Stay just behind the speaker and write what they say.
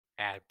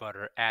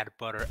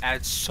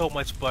add so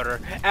much butter,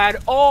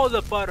 add all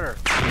the butter.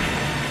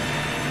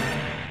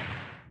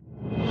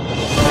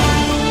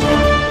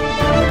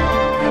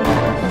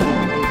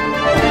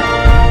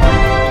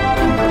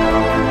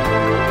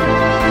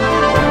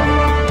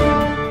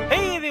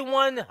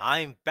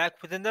 I'm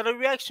back with another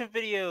reaction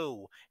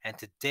video, and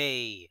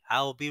today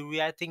I'll be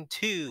reacting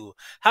to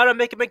how to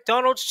make a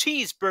McDonald's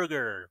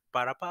cheeseburger.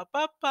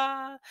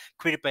 Ba-da-ba-ba-ba.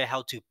 Created by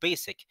How To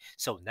Basic.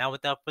 So now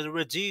without further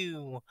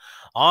ado,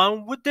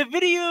 on with the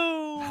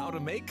video! How to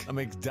make a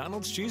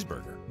McDonald's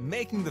cheeseburger.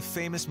 Making the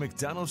famous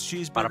McDonald's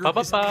cheeseburger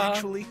is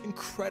actually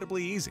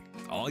incredibly easy.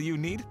 All you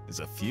need is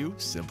a few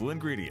simple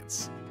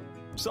ingredients.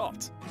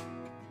 Salt,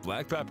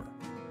 black pepper,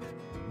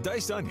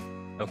 diced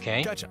onion,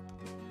 ketchup,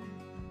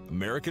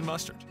 American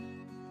mustard,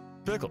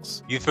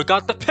 pickles. You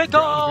forgot the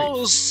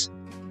pickles!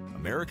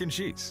 American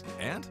cheese,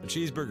 and a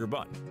cheeseburger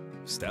bun.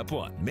 Step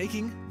 1.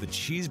 Making the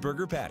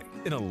cheeseburger patty.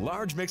 In a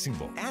large mixing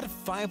bowl, add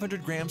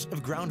 500 grams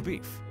of ground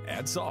beef.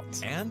 Add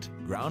salt and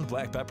ground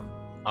black pepper.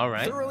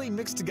 Alright. Thoroughly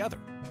mix together.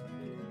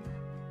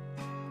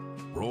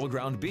 Roll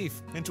ground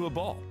beef into a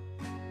ball.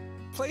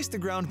 Place the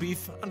ground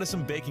beef onto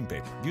some baking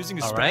paper. Using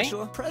a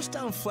spatula, press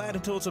down flat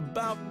until it's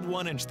about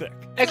 1 inch thick.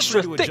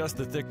 Extra thick. To adjust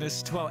the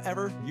thickness to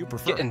however you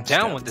prefer. Getting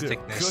down Step with the 2.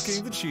 thickness.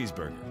 Cooking the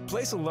cheeseburger.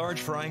 Place a large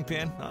frying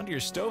pan onto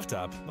your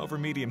stovetop over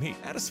medium heat.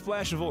 Add a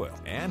splash of oil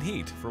and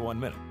heat for 1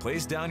 minute.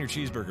 Place down your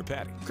cheeseburger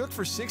patty. Cook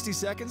for 60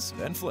 seconds,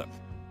 then flip.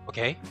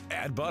 Okay.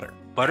 Add butter.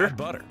 Butter? Add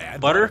butter.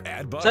 Add butter? butter.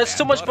 Add butter. That's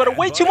too much butter.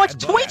 Way too much.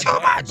 Way too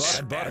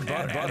much.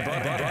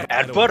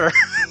 Add butter.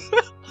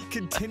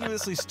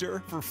 Continuously stir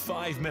for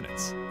 5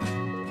 minutes.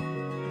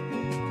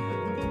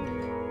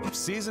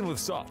 Season with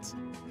salt.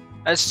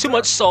 That's too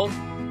much salt.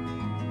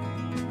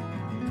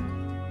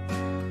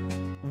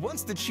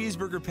 Once the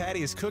cheeseburger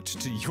patty is cooked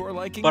to your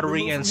liking,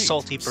 buttery and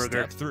salty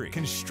burger. Step 3.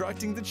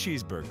 Constructing the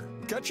cheeseburger.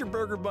 Cut your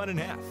burger bun in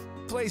half.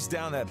 Place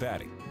down that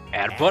patty.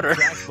 Add butter.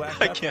 Black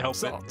I pepper, can't help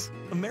salt,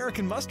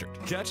 American mustard,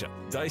 ketchup,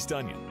 diced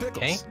onion,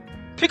 pickles.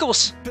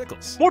 Pickles.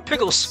 Pickles. More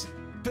pickles.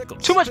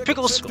 Pickles. Too much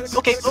pickles.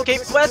 Okay.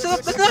 Let's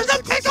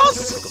the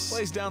pickles.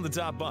 Place down the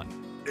top bun.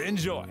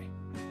 Enjoy.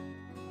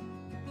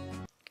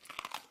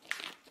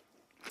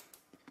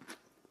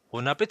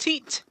 Bon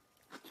appetit.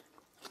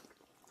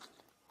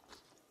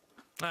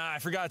 I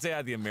forgot to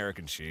add the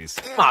American cheese.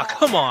 Ah,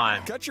 come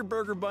on. Cut your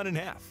burger bun in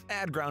half.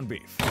 Add ground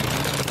beef.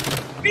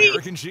 Beef.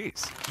 American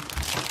cheese.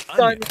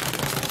 Done.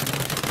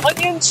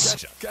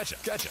 Onions.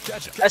 Ketchup.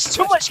 That's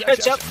too much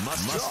ketchup.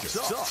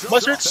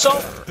 Mustard,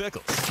 salt.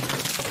 Pickles.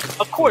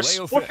 Of course,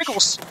 more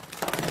pickles.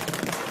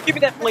 Give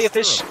me that fillet of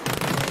fish.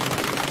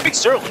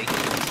 Mix thoroughly.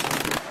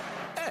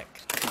 Egg.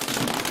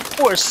 Of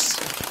course.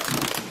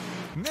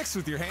 Mix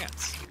with your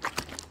hands.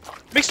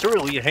 Mix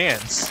thoroughly with your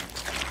hands.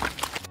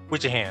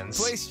 With your hands.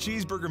 Place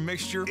cheeseburger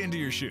mixture into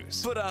your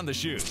shoes. Put on the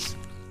shoes.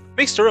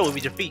 Mix thoroughly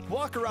with your feet.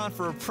 Walk around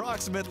for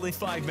approximately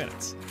 5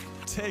 minutes.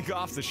 Take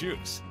off the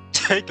shoes.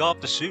 Take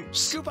off the shoes.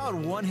 Scoop out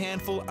 1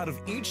 handful out of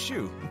each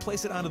shoe and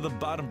place it onto the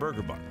bottom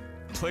burger bun.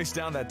 Place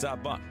down that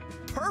top bun.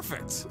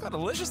 Perfect! Look how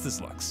delicious this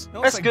looks.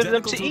 That's good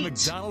enough to a eat.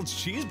 McDonald's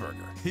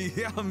cheeseburger.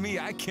 Yeah, me,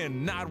 I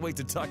cannot wait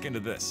to tuck into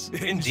this.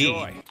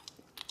 Indeed.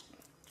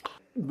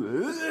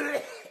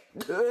 Enjoy.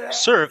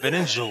 Serve and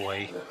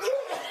enjoy.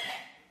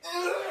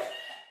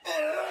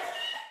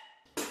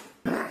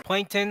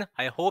 Plankton,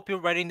 I hope you're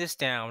writing this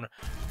down.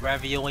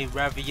 Ravioli,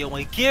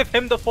 give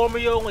him the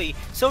formioli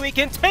so he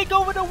can take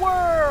over the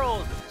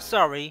world!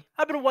 Sorry,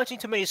 I've been watching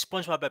too many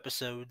SpongeBob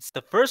episodes.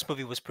 The first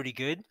movie was pretty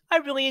good. I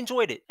really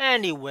enjoyed it.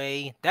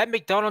 Anyway, that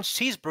McDonald's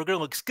cheeseburger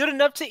looks good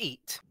enough to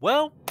eat.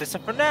 Well, that's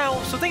it for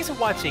now, so thanks for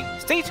watching.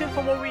 Stay tuned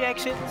for more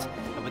reactions.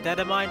 And with that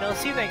in mind, I'll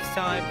see you next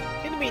time.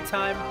 In the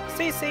meantime,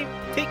 stay safe,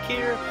 take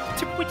care,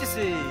 tip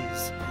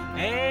witnesses,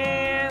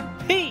 and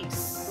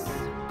peace!